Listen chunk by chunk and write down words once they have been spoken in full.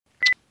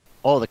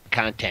All the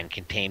content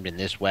contained in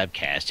this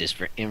webcast is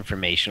for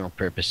informational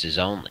purposes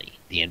only.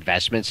 The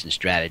investments and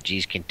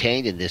strategies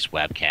contained in this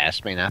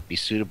webcast may not be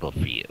suitable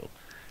for you.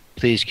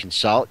 Please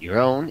consult your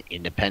own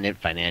independent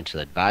financial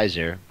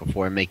advisor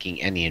before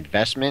making any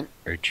investment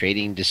or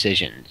trading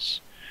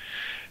decisions.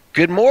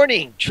 Good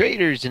morning,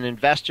 traders and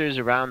investors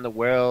around the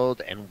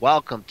world, and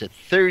welcome to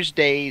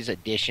Thursday's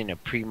edition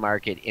of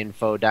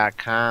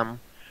PremarketInfo.com,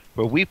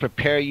 where we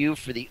prepare you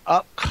for the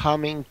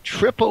upcoming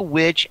Triple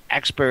Witch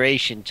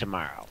expiration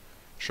tomorrow.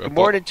 Good Triple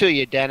morning to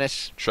you,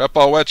 Dennis.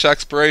 triple witch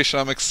expiration.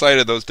 I'm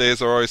excited. Those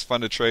days are always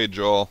fun to trade,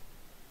 Joel.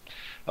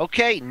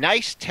 Okay,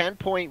 nice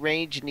 10-point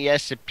range in the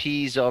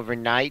S&Ps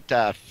overnight.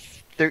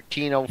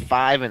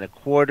 1305 and a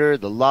quarter,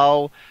 the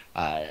low.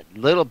 A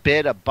little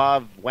bit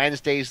above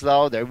Wednesday's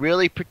low. They're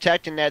really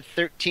protecting that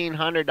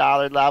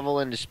 $1,300 level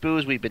in the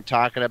SPOOs we've been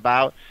talking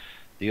about.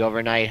 The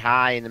overnight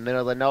high in the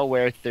middle of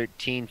nowhere,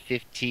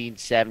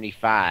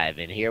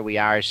 1315.75. And here we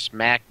are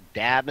smack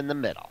dab in the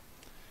middle.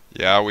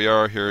 Yeah, we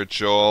are here,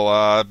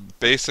 Joel.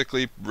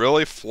 Basically,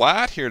 really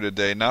flat here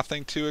today.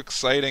 Nothing too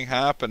exciting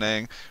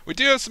happening. We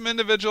do have some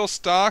individual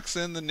stocks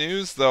in the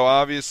news, though.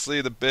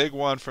 Obviously, the big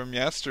one from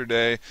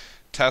yesterday,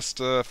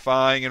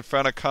 testifying in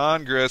front of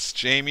Congress,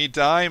 Jamie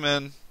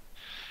Dimon.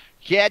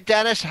 Yeah,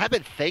 Dennis, I've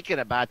been thinking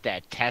about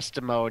that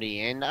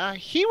testimony, and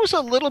he was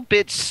a little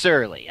bit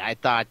surly, I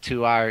thought,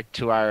 to our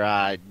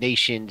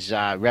nation's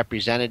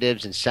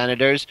representatives and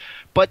senators.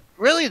 But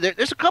really,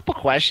 there's a couple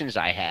questions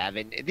I have,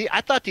 and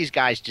I thought these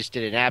guys just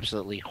did an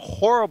absolutely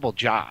horrible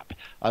job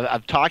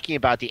of talking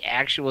about the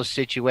actual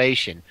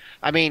situation.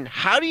 I mean,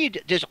 how do you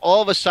just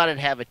all of a sudden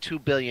have a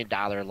 $2 billion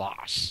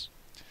loss?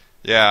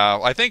 Yeah,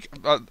 I think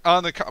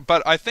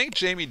but I think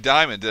Jamie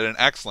Dimon did an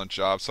excellent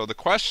job. So the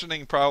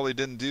questioning probably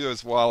didn't do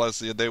as well as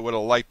they would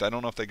have liked. I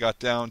don't know if they got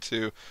down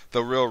to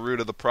the real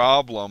root of the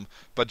problem,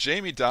 but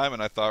Jamie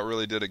Dimon I thought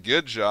really did a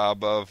good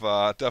job of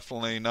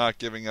definitely not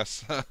giving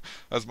us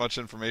as much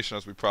information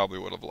as we probably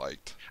would have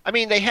liked. I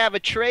mean, they have a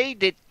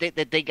trade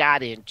that they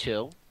got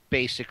into,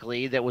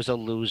 basically, that was a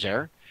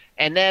loser.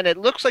 And then it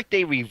looks like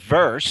they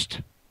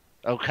reversed,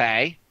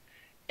 okay?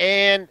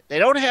 And they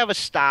don't have a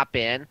stop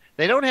in.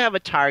 They don't have a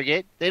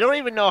target. They don't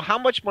even know how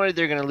much money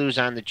they're going to lose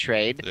on the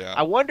trade. Yeah.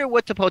 I wonder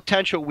what the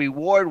potential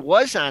reward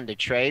was on the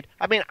trade.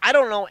 I mean, I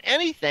don't know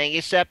anything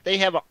except they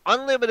have an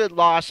unlimited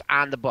loss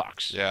on the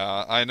books.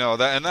 Yeah, I know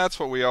that, and that's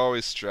what we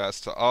always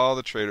stress to all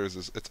the traders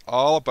is it's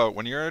all about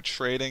when you're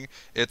trading,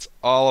 it's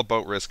all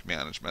about risk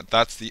management.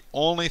 That's the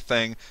only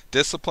thing,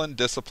 discipline,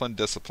 discipline,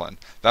 discipline.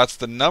 That's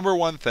the number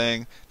one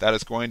thing that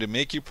is going to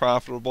make you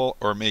profitable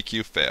or make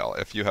you fail.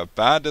 If you have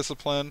bad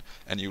discipline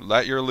and you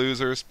let your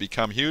losers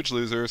become huge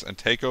losers and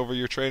take over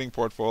your trading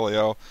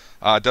portfolio,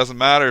 it doesn't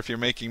matter if you're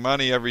making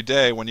money every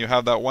day. When you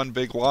have that one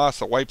big loss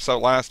that wipes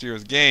out last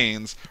year's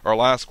gains or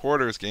last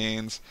quarter's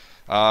gains,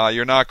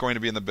 you're not going to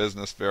be in the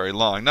business very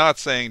long. Not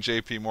saying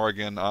J.P.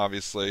 Morgan,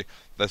 obviously,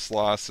 this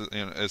loss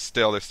is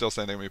still, they're still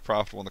saying they're going to be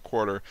profitable in the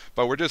quarter,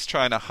 but we're just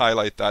trying to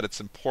highlight that it's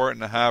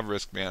important to have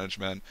risk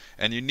management,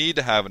 and you need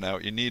to have an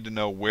out. You need to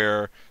know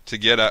where to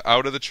get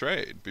out of the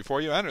trade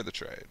before you enter the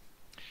trade.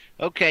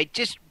 Okay,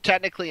 just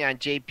technically on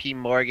JP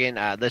Morgan,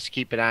 let's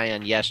keep an eye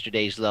on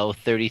yesterday's low,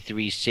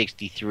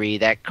 33.63.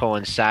 That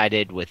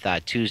coincided with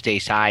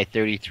Tuesday's high,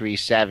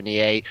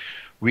 33.78.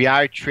 We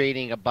are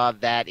trading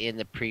above that in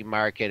the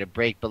pre-market, a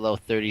break below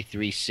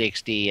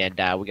 33.60,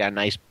 and we got a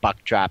nice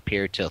buck drop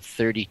here till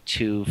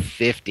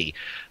 32.50.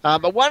 I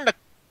wanted to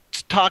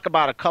talk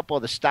about a couple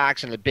of the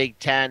stocks in the Big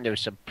Ten. There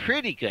was some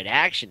pretty good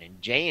action in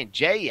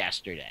J&J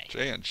yesterday.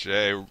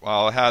 J&J,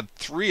 well, it had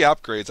 3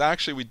 upgrades.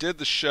 Actually, we did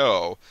the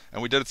show,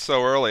 and we did it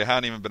so early it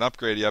hadn't even been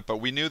upgraded yet, but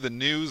we knew the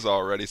news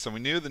already, so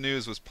we knew the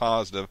news was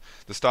positive.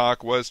 The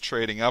stock was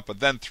trading up, but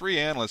then 3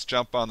 analysts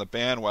jumped on the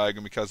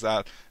bandwagon because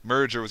that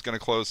merger was going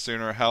to close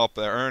sooner, help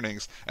their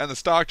earnings, and the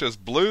stock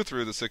just blew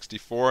through the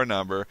 64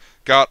 number,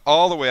 got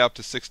all the way up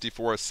to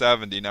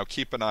 64.70. Now,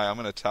 keep an eye. I'm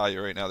going to tell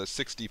you right now, there's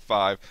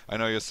 65. I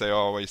know you'll say,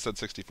 oh, well, you said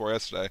 64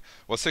 yesterday.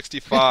 Well,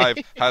 65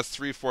 has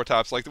 3-4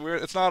 tops. Like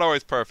it's not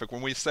always perfect.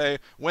 When we say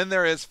when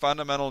there is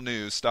fundamental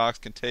news, stocks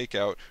can take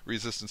out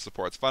resistance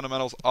supports.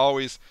 Fundamentals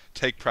always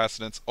take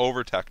precedence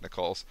over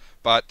technicals.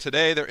 But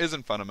today there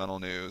isn't fundamental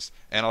news,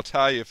 and I'll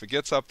tell you, if it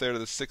gets up there to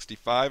the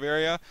 65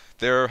 area,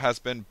 there has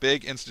been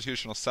big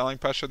institutional selling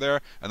pressure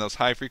there, and those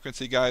high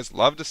frequency guys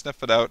love to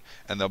sniff it out,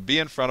 and they'll be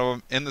in front of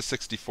them in the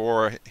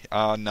 64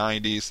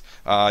 90s.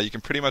 You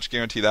can pretty much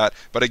guarantee that.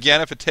 But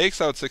again, if it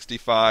takes out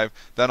 65,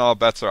 then all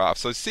bets are off.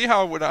 So see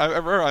how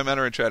whenever I'm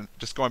entering trade,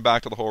 just going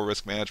back to the whole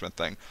risk management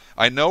thing,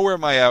 I know where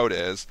my out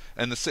is.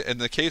 And in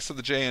the case of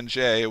the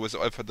J&J, it was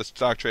if the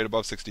stock trade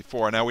above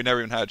 64. Now we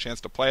never even had a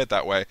chance to play it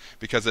that way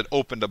because it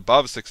opened above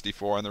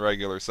 64 in the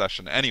regular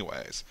session,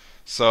 anyways.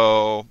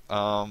 So,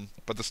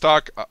 but the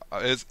stock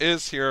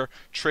is here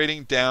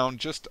trading down.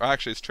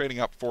 Actually, it's trading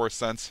up 4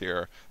 cents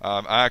here.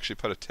 I actually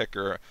put a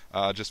ticker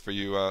just for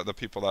you, the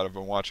people that have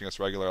been watching us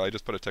regularly. I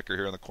just put a ticker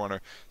here in the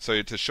corner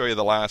so to show you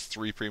the last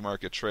 3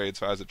 pre-market trades.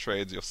 So as it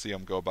trades, you'll see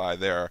them go by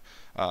there.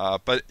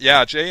 But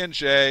yeah,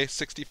 J&J,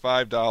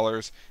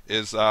 $65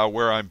 is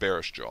where I'm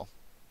bearish, Joel.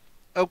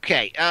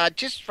 Okay,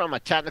 just from a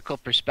technical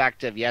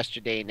perspective,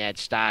 yesterday in that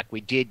stock,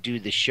 we did do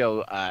the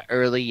show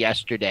early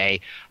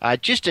yesterday.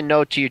 Just a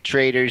note to your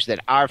traders that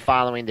are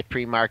following the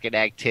pre-market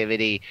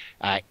activity.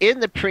 In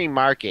the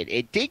pre-market,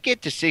 it did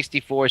get to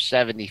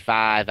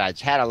 64.75.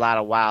 It's had a lot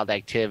of wild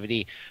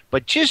activity,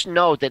 but just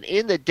note that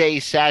in the day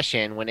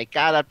session, when it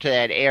got up to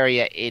that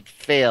area, it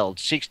failed.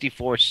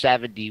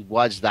 64.70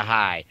 was the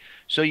high.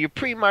 So your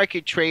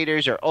pre-market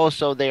traders are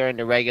also there in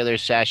the regular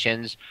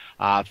sessions.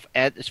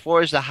 As far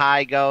as the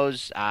high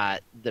goes,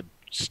 the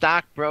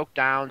stock broke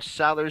down,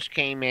 sellers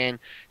came in,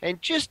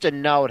 and just a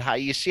note how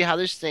you see how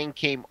this thing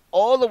came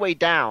all the way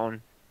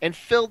down and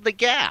filled the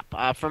gap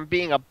from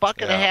being a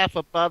buck and a Yeah, half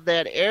above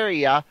that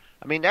area.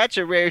 I mean, that's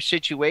a rare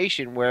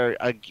situation where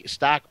a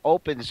stock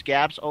opens,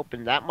 gaps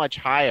open that much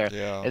higher,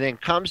 yeah. and then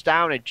comes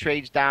down and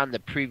trades down the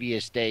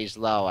previous day's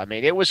low. I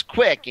mean, it was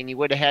quick, and you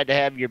would have had to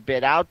have your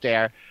bid out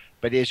there.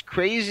 But as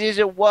crazy as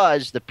it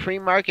was, the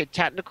pre-market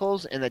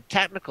technicals and the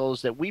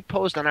technicals that we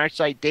post on our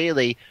site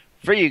daily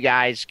for you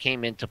guys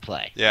came into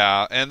play.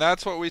 Yeah, and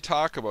that's what we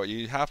talk about.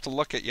 You have to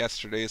look at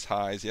yesterday's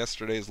highs,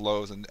 yesterday's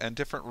lows, and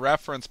different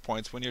reference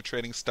points when you're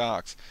trading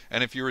stocks.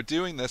 And if you were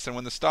doing this, and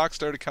when the stock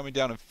started coming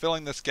down and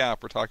filling this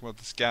gap, we're talking about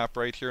this gap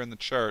right here in the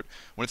chart,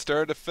 when it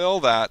started to fill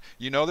that,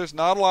 you know there's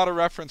not a lot of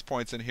reference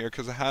points in here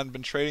because it hadn't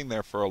been trading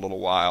there for a little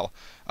while.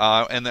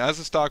 And as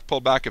the stock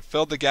pulled back, it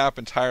filled the gap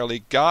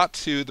entirely, got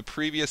to the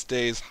previous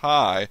day's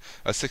high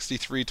of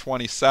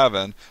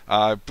 63.27,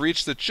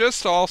 breached it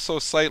just also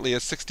slightly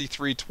at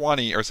 63.20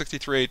 or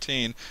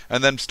 63.18,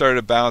 and then started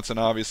to bounce and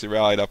obviously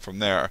rallied up from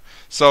there.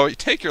 So you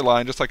take your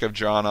line, just like I've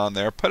drawn on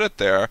there, put it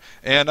there,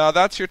 and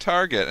that's your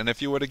target. And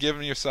if you would have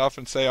given yourself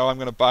and say, oh, I'm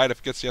going to buy it if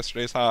it gets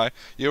yesterday's high,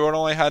 you would have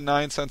only had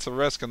 9 cents of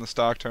risk, and the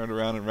stock turned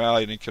around and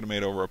rallied, and you could have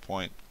made over a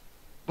point.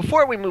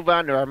 Before we move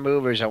on to our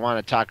movers, I want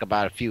to talk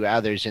about a few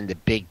others in the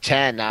Big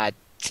Ten.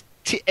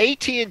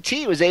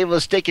 AT&T was able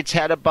to stick its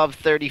head above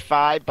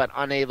 35, but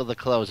unable to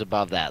close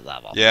above that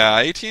level. Yeah,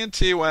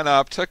 AT&T went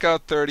up, took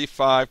out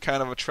 35,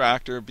 kind of a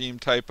tractor beam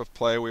type of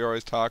play. We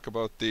always talk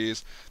about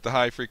these. The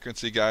high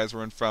frequency guys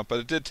were in front, but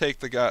it did take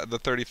the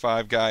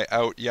 35 guy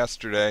out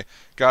yesterday.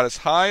 Got as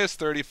high as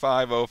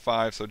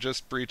 35.05, so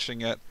just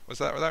breaching it. Was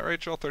that right,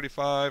 Joel?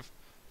 35.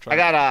 I Trying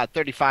got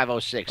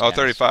 3506, Oh,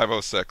 Dennis.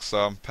 35.06, so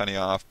I'm penny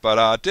off.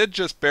 But did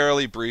just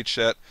barely breach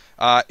it.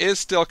 Is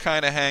still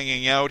kind of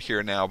hanging out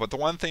here now. But the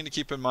one thing to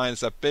keep in mind is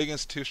that big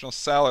institutional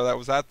seller that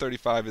was at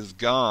 35 is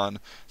gone.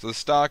 So the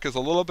stock is a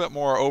little bit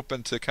more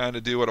open to kind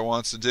of do what it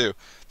wants to do.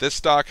 This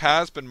stock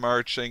has been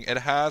marching. It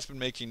has been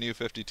making new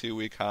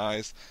 52-week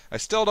highs. I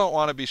still don't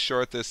want to be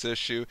short this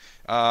issue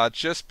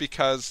just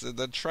because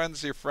the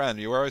trend's your friend.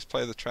 You always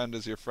play the trend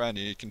as your friend.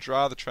 You can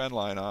draw the trend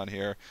line on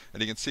here,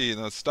 and you can see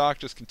the stock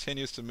just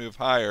continues to move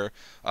higher.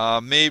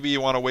 Maybe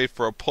you want to wait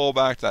for a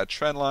pullback to that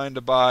trend line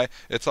to buy.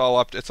 It's all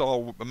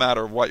a matter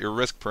of what your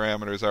risk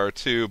parameters are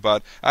too.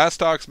 But as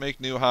stocks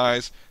make new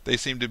highs, they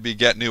seem to be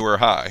get newer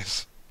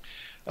highs.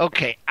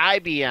 Okay,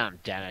 IBM,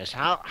 Dennis.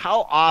 How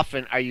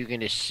often are you going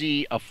to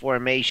see a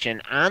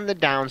formation on the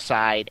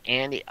downside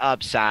and the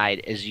upside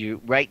as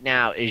you right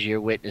now as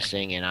you're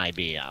witnessing in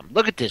IBM?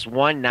 Look at this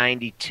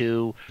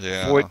 192.14.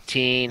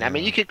 Yeah, I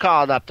mean, yeah. you could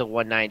call it up to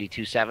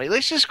 192.70.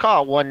 Let's just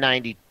call it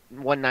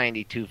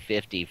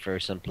 192.50 for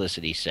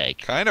simplicity's sake.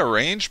 Kind of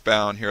range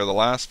bound here the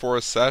last 4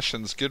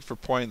 sessions. Good for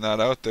pointing that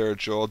out there,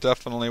 Joel.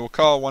 Definitely, we'll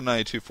call it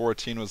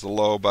 192.14 was the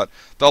low, but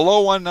the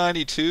low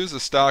 192s, the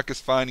stock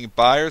is finding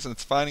buyers and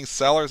it's finding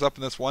sellers up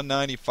in this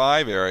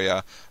 195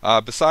 area.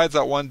 Besides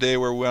that one day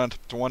where we went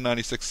up to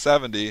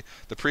 196.70,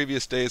 the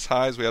previous day's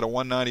highs we had a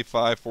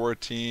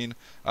 195.14.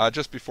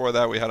 Just before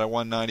that we had a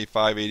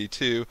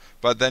 195.82,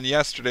 but then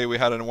yesterday we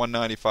had a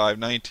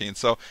 195.19.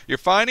 So you're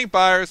finding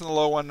buyers in the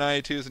low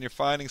 192s and you're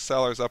finding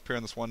sellers up here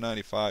in this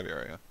 195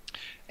 area.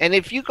 And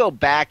if you go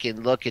back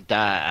and look at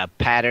the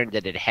pattern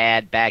that it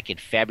had back in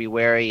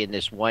February in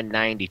this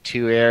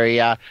 192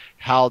 area,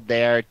 held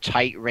there,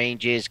 tight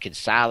ranges,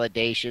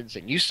 consolidations,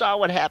 and you saw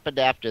what happened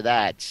after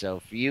that.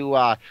 So for you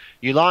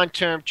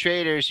long-term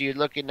traders, you're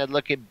looking to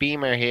look at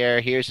Beamer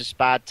here. Here's a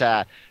spot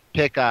to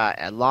pick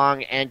a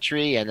long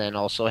entry and then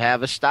also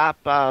have a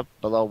stop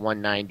below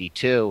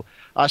 192.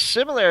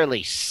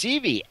 Similarly,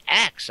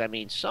 CVX, I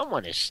mean,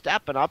 someone is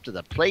stepping up to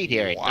the plate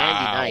here at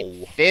Wow.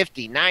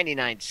 99.50,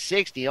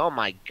 99.60. Oh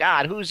my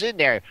God, who's in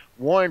there?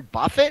 Warren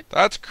Buffett?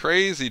 That's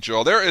crazy,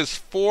 Joel. There is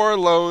 4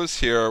 lows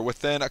here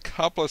within a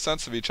couple of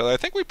cents of each other. I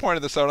think we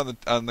pointed this out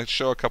on the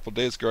show a couple of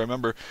days ago. I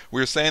remember we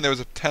were saying there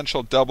was a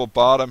potential double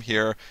bottom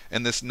here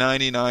in this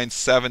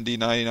 99.70,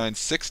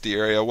 99.60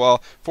 area.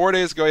 Well, 4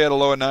 days ago you had a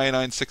low of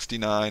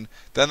 99.69.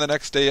 Then the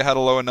next day you had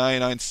a low of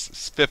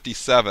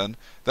 99.57.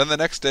 Then the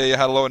next day you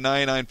had a low of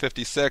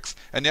 99.56,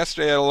 and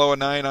yesterday you had a low of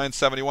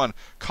 99.71.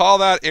 Call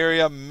that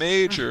area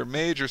major,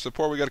 major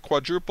support. We got a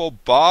quadruple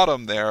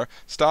bottom there.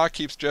 Stock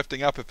keeps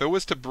drifting up. If it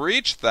was to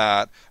breach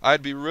that,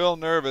 I'd be real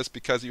nervous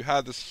because you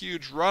had this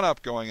huge run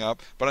up going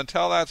up. But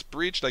until that's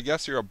breached, I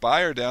guess you're a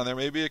buyer down there.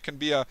 Maybe it can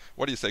be a,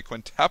 what do you say,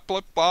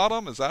 quintuplet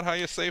bottom? Is that how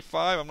you say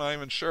five? I'm not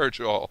even sure,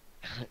 Joel.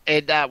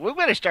 And we're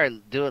going to start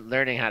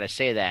learning how to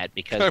say that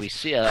because we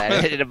see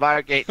that in the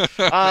market.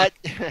 Uh,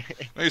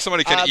 Maybe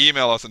somebody can uh,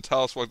 email us and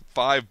tell us what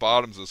five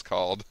bottoms is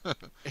called.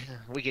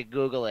 we could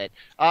Google it.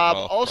 Well,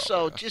 probably.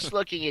 Also, Yeah. just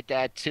looking at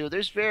that too,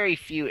 there's very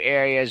few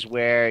areas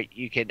where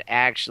you can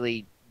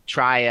actually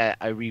try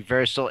a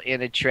reversal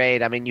in a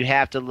trade. I mean, you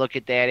have to look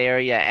at that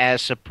area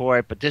as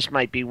support, but this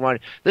might be one.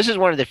 This is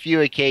one of the few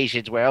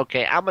occasions where,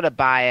 okay, I'm going to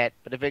buy it,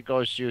 but if it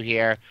goes through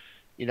here,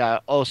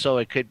 also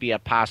it could be a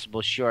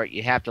possible short.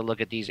 You have to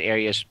look at these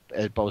areas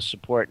as both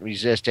support and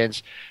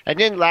resistance. And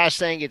then last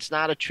thing, it's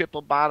not a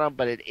triple bottom,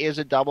 but it is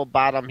a double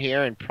bottom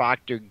here in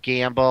Procter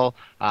Gamble,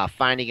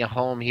 finding a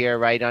home here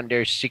right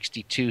under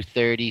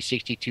 62.30,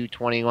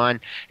 62.21.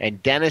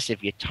 And Dennis,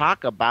 if you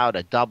talk about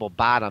a double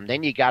bottom,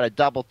 then you got a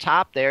double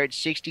top there at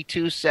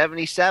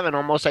 62.77,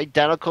 almost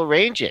identical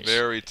ranges.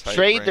 Very tight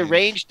range.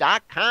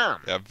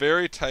 TradeTheRange.com. Yeah,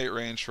 very tight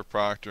range for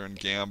Procter and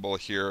Gamble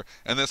here.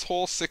 And this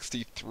whole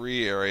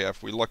 63 area,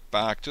 if we look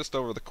back just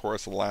over the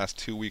course of the last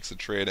 2 weeks of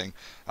trading,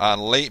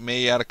 late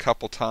May you had a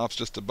couple tops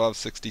just above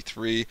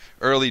 63.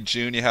 Early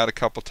June you had a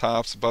couple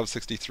tops above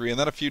 63, and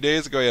then a few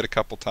days ago you had a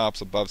couple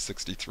tops above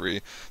 63.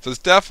 So there's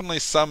definitely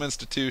some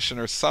institution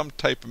or some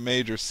type of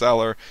major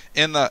seller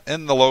in the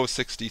low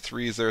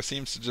 63s there.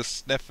 Seems to just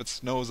sniff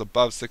its nose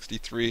above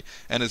 63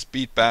 and is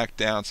beat back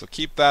down. So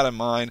keep that in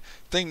mind.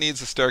 Thing needs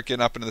to start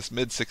getting up into this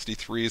mid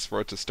 63s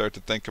for it to start to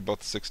think about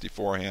the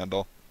 64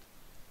 handle.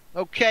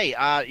 Okay,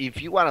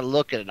 if you want to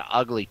look at an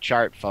ugly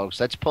chart, folks,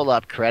 let's pull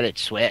up Credit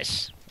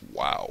Suisse.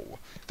 Wow.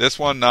 This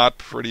one not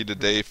pretty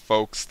today,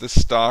 folks. This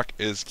stock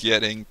is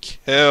getting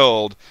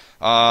killed.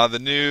 The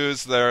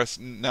news, their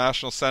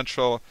National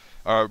Central,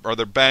 or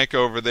their bank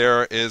over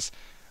there, is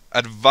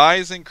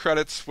advising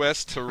Credit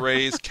Suisse to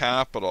raise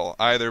capital,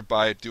 either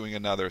by doing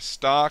another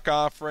stock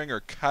offering or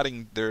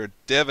cutting their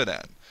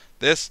dividend.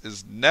 This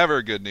is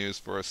never good news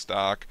for a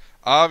stock.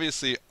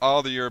 Obviously,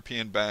 all the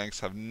European banks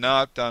have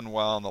not done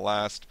well in the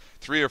last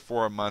 3 or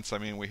 4 months. I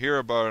mean, we hear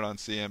about it on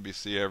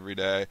CNBC every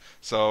day,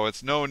 so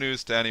it's no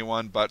news to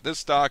anyone. But this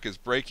stock is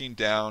breaking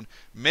down,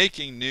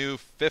 making new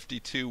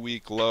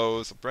 52-week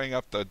lows. Bring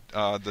up the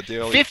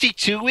daily.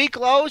 52-week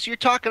lows? You're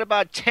talking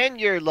about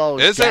 10-year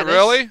lows, Is it Dennis.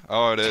 really?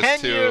 Oh, it is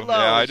 10-year too. Yeah,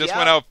 I lows. just Yep,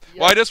 went out.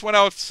 Well, I yep. just went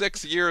out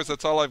 6 years.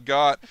 That's all I've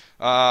got,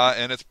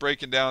 and it's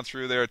breaking down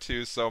through there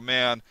too. So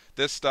man,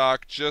 this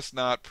stock just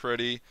not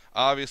pretty.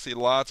 Obviously,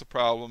 lots of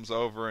problems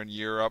over in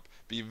Europe.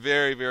 Be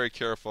very, very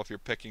careful if you're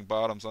picking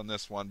bottoms on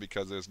this one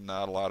because there's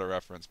not a lot of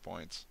reference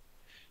points.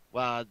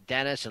 Well,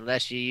 Dennis,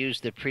 unless you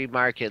use the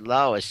pre-market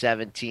low of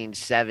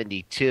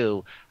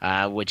 1772,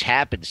 which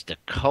happens to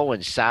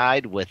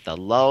coincide with the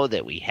low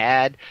that we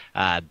had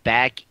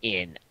back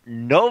in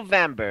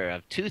November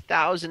of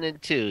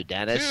 2002,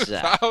 Dennis.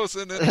 Yeah,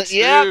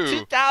 2002.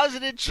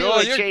 2002. Joel,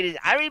 It traded.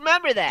 I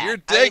remember you're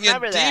that. I digging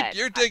remember deep. that.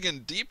 You're digging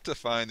deep to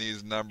find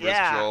these numbers,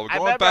 Yeah, Joel. I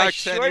Going remember I back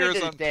 10 shorted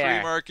years on it there.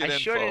 pre-market I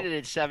shorted info. it in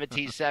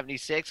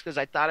 1776 because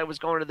I thought it was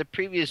going to the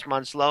previous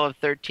month's low of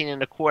 13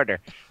 and a quarter.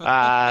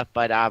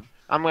 But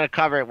I'm going to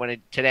cover it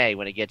today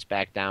when it gets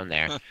back down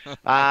there.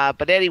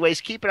 But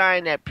anyways, keep an eye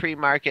on that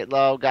pre-market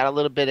low. Got a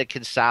little bit of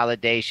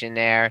consolidation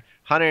there.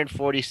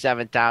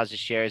 147,000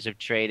 shares have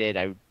traded.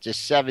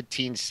 Just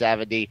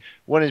 1770.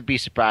 Wouldn't be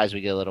surprised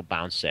we get a little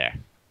bounce there.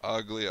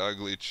 Ugly,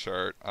 ugly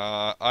chart.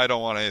 I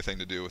don't want anything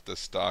to do with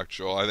this stock,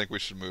 Joel. I think we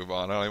should move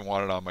on. I don't even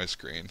want it on my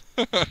screen.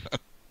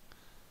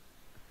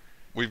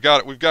 We've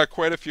got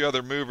quite a few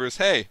other movers.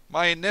 Hey,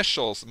 my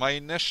initials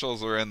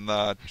are in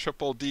the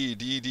triple D,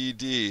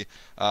 DDD.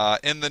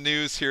 In the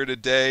news here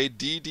today,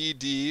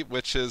 DDD,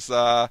 which is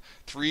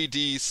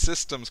 3D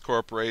Systems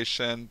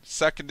Corporation,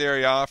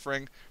 secondary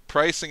offering,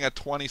 pricing at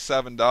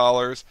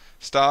 $27.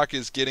 Stock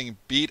is getting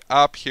beat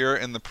up here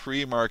in the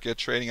pre-market,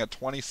 trading at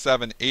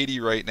 27.80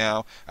 right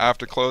now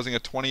after closing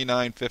at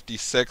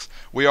 29.56.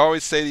 We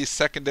always say these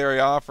secondary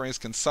offerings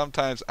can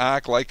sometimes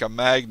act like a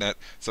magnet,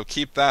 so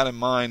keep that in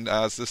mind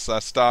as this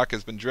stock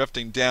has been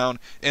drifting down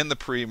in the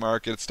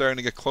pre-market. It's starting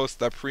to get close to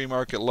that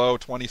pre-market low,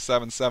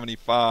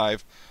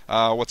 27.75.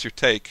 What's your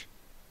take?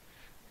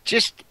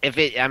 Just if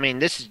it, I mean,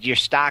 this is your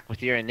stock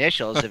with your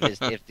initials.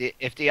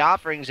 If the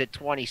offering's at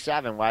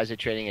 27, why is it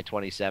trading at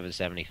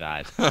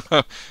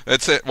 27.75?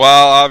 That's it.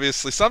 Well,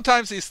 obviously,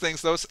 sometimes these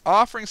things, those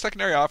offerings,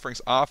 secondary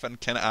offerings, often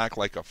can act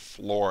like a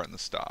floor in the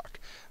stock.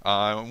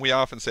 We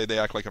often say they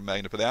act like a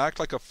magnet, but they act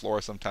like a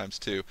floor sometimes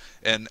too.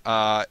 And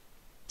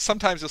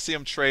sometimes you'll see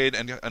them trade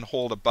and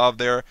hold above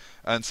there,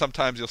 and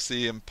sometimes you'll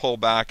see them pull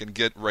back and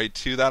get right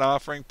to that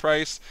offering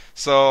price.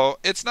 So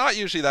it's not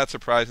usually that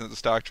surprising that the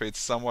stock trades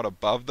somewhat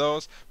above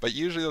those, but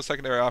usually those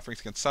secondary offerings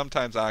can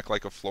sometimes act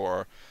like a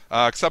floor.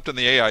 Except in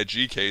the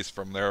AIG case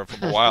from a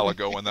while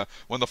ago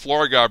when the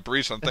floor got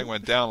breached and the thing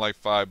went down like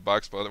 $5,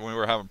 but we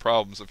were having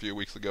problems a few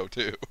weeks ago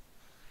too.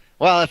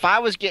 Well, if I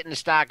was getting the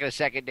stock in a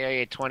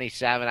secondary at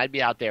 27, I'd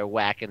be out there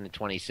whacking the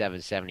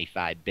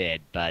 27.75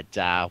 bid.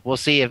 But we'll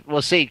see.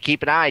 We'll see.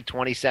 Keep an eye.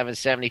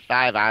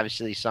 27.75.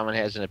 Obviously, someone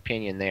has an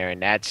opinion there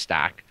in that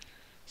stock.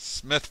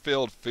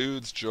 Smithfield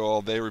Foods,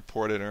 Joel, they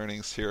reported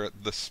earnings here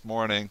this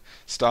morning.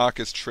 Stock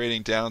is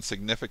trading down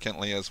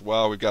significantly as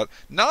well. We've got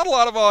not a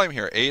lot of volume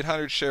here,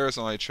 800 shares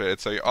only traded,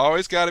 so you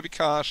always got to be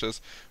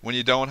cautious when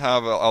you don't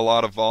have a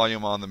lot of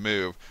volume on the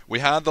move. We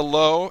had the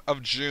low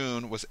of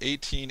June was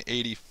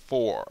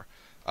 1884.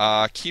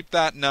 Keep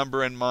that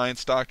number in mind.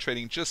 Stock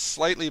trading just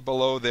slightly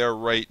below there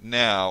right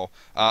now.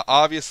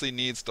 Obviously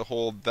needs to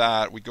hold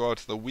that. We go out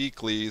to the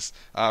weeklies.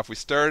 If we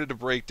started to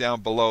break down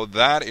below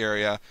that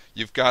area,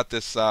 you've got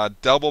this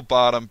double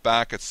bottom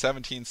back at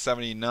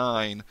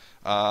 1779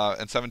 and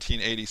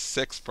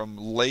 1786 from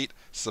late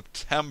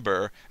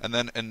September, and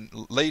then in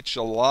late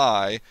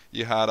July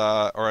you had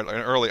or in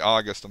early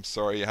August, I'm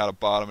sorry, you had a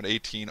bottom at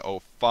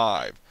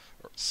 1805.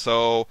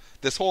 So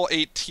this whole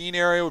 18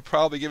 area would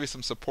probably give you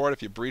some support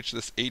if you breach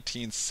this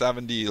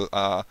 1870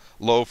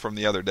 low from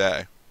the other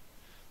day.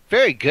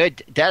 Very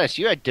good, Dennis.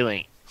 You are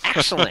doing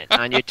excellent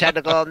on your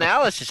technical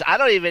analysis. I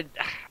don't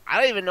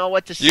even know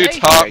what to say. You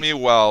taught here. me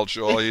well,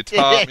 Joel. You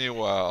taught me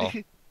well.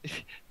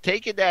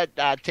 Taking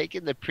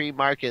the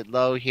pre-market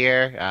low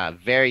here,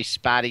 very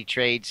spotty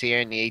trades here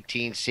in the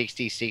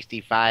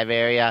 1860-65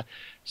 area.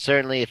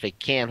 Certainly, if it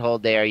can't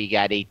hold there, you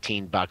got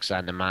 $18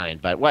 on the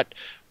mind. But what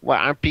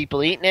aren't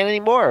people eating it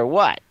anymore, or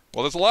what?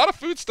 Well, there's a lot of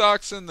food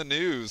stocks in the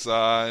news,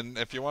 and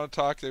if you want to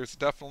talk, there's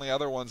definitely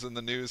other ones in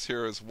the news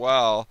here as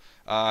well.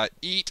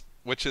 Eat,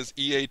 which is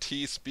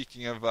EAT,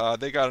 speaking of,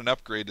 they got an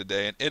upgrade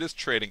today, and it is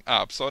trading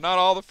up. So not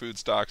all the food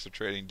stocks are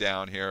trading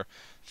down here.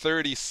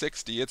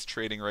 3060, it's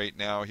trading right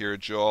now here,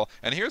 Joel.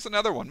 And here's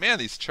another one. Man,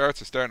 these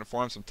charts are starting to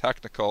form some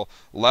technical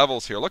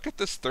levels here. Look at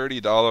this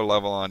 $30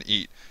 level on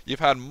EAT. You've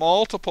had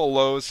multiple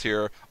lows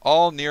here,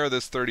 all near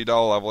this $30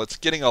 level. It's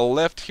getting a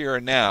lift here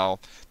now.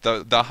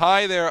 The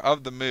high there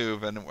of the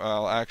move, and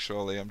well,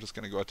 actually, I'm just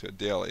going to go out to a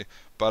daily.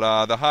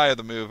 But the high of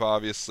the move,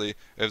 obviously,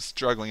 is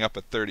struggling up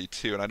at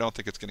 32, and I don't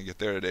think it's going to get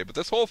there today. But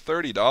this whole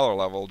 $30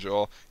 level,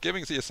 Joel,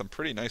 giving you some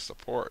pretty nice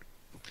support.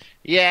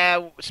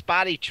 Yeah,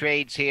 spotty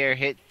trades here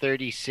hit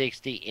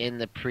 3060 in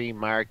the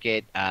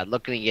pre-market.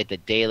 Looking at the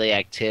daily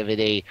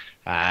activity,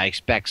 I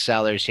expect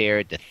sellers here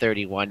at the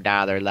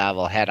 $31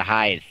 level. Had a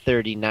high at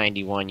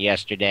 3091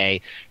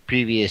 yesterday.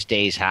 Previous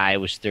day's high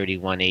was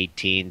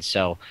 3118.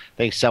 So I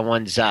think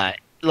someone's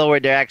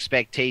lowered their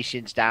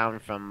expectations down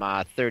from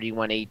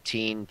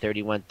 3118,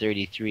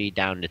 3133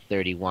 down to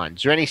 31.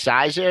 Is there any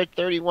size there at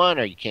 31,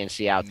 or you can't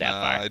see out that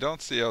No, far? I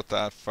don't see out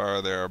that far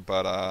there,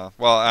 but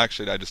well,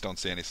 actually, I just don't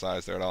see any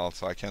size there at all,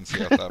 so I can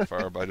see out that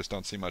far, but I just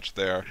don't see much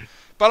there.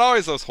 But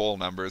always those whole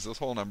numbers. Those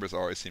whole numbers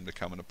always seem to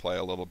come into play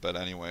a little bit,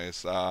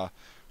 anyways. Got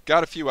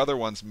a few other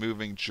ones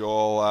moving,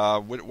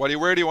 Joel.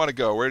 Where do you want to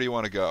go? Where do you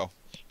want to go?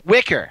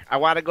 Wicker. I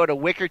want to go to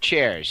Wicker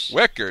chairs.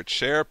 Wicker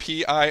chair,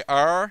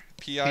 PIR,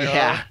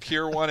 Yeah.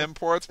 Pier 1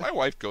 Imports. My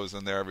wife goes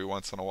in there every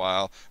once in a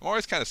while. I'm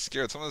always kind of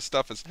scared. Some of the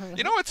stuff is,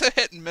 it's a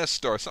hit and miss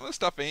store. Some of the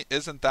stuff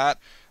isn't that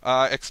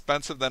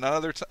expensive than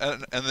and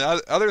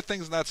the other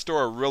things in that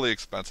store are really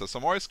expensive. So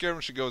I'm always scared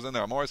when she goes in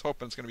there. I'm always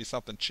hoping it's going to be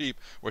something cheap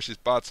where she's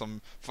bought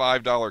some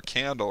 $5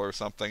 candle or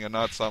something and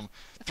not some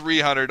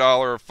 $300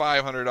 or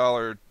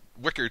 $500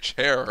 wicker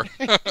chair.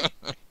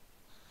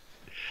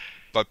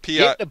 But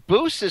Getting a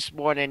boost this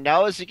morning.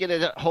 Now, is it going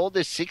to hold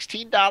this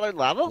 $16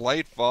 level?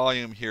 light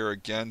volume here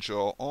again,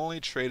 Joel. Only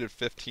traded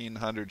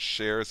 1,500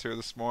 shares here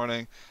this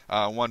morning.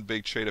 One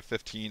big trade of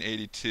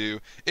 1,582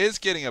 is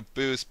getting a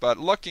boost, but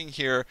looking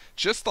here,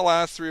 just the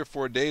last 3 or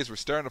 4 days, we're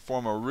starting to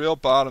form a real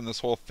bottom, this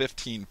whole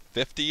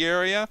 1,550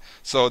 area.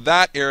 So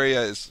that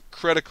area is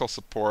critical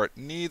support,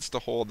 needs to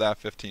hold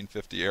that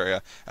 1,550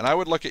 area. And I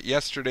would look at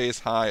yesterday's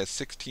high as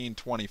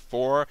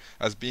 1,624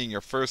 as being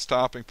your first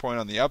stopping point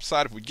on the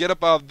upside. If we get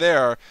above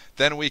there,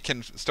 then we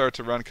can start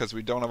to run because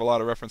we don't have a lot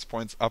of reference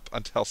points up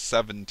until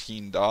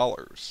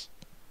 $17.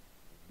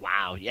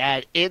 Wow.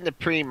 Yeah, in the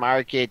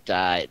pre-market,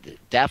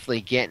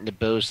 definitely getting the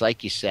boost.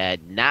 Like you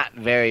said, not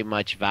very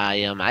much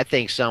volume. I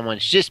think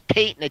someone's just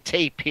painting a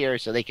tape here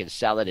so they can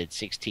sell it at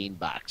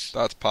 $16.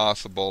 That's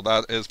possible.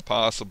 That is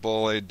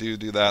possible. They do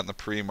that in the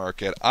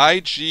pre-market.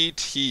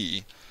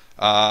 IGT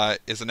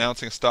is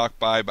announcing a stock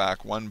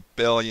buyback, $1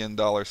 billion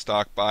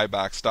stock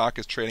buyback. Stock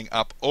is trading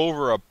up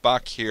over a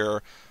buck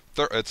here.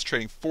 It's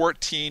trading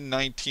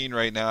 14.19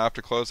 right now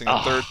after closing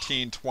at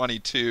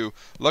 13.22.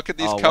 Look at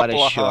these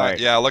couple of highs.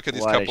 Yeah, look at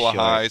these couple of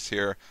highs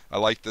here. I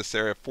like this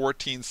area.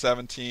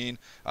 14.17.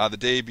 The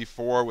day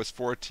before was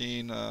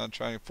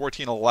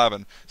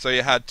 14.11. So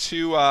you had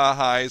two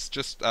highs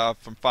just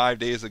from 5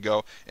 days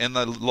ago in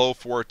the low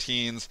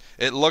 14s.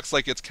 It looks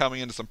like it's coming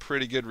into some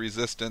pretty good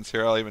resistance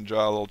here. I'll even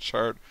draw a little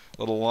chart,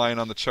 little line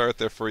on the chart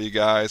there for you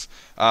guys.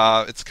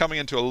 It's coming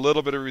into a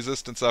little bit of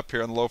resistance up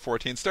here in the low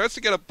 14. Starts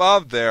to get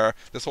above there,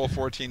 this whole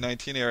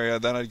 14.19 area,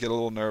 then I'd get a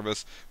little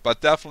nervous.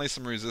 But definitely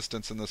some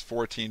resistance in this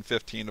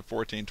 14.15 to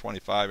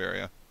 14.25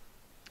 area.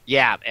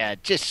 Yeah,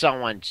 just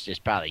someone's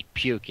just probably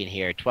puking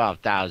here.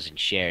 12,000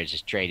 shares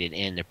is traded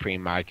in the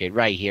pre-market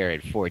right here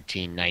at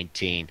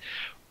 14.19.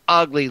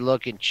 ugly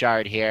looking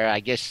chart here. I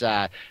guess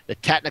the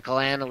technical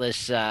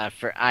analyst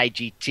for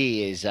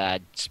IGT is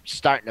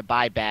starting to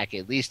buy back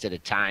at least at a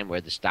time where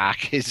the stock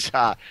has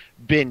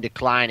been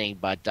declining,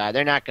 but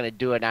they're not going to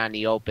do it on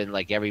the open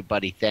like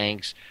everybody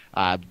thinks.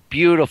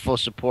 Beautiful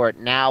support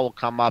now will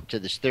come up to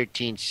this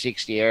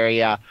 1360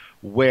 area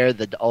where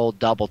the old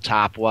double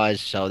top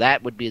was. So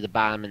that would be the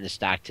bottom in the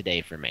stock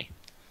today for me.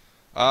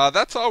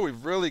 That's all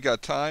we've really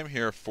got time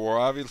here for.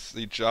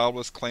 Obviously,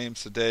 jobless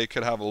claims today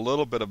could have a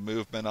little bit of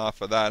movement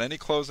off of that. Any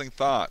closing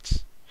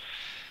thoughts?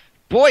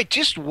 Boy,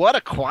 just what a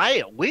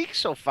quiet week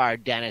so far,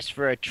 Dennis,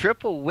 for a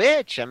triple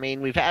witch. I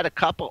mean, we've had a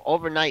couple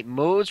overnight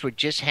moves. We're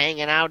just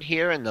hanging out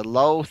here in the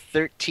low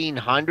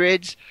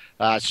 1300s.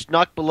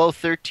 Snuck below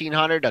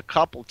 1300 a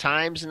couple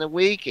times in the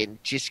week and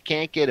just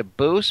can't get a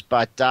boost.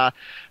 But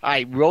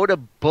I wrote a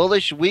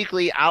bullish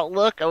weekly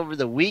outlook over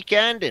the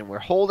weekend, and we're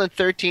holding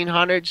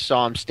 1300, so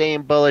I'm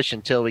staying bullish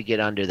until we get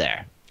under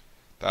there.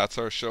 That's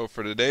our show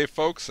for today,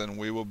 folks, and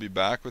we will be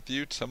back with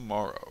you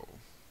tomorrow.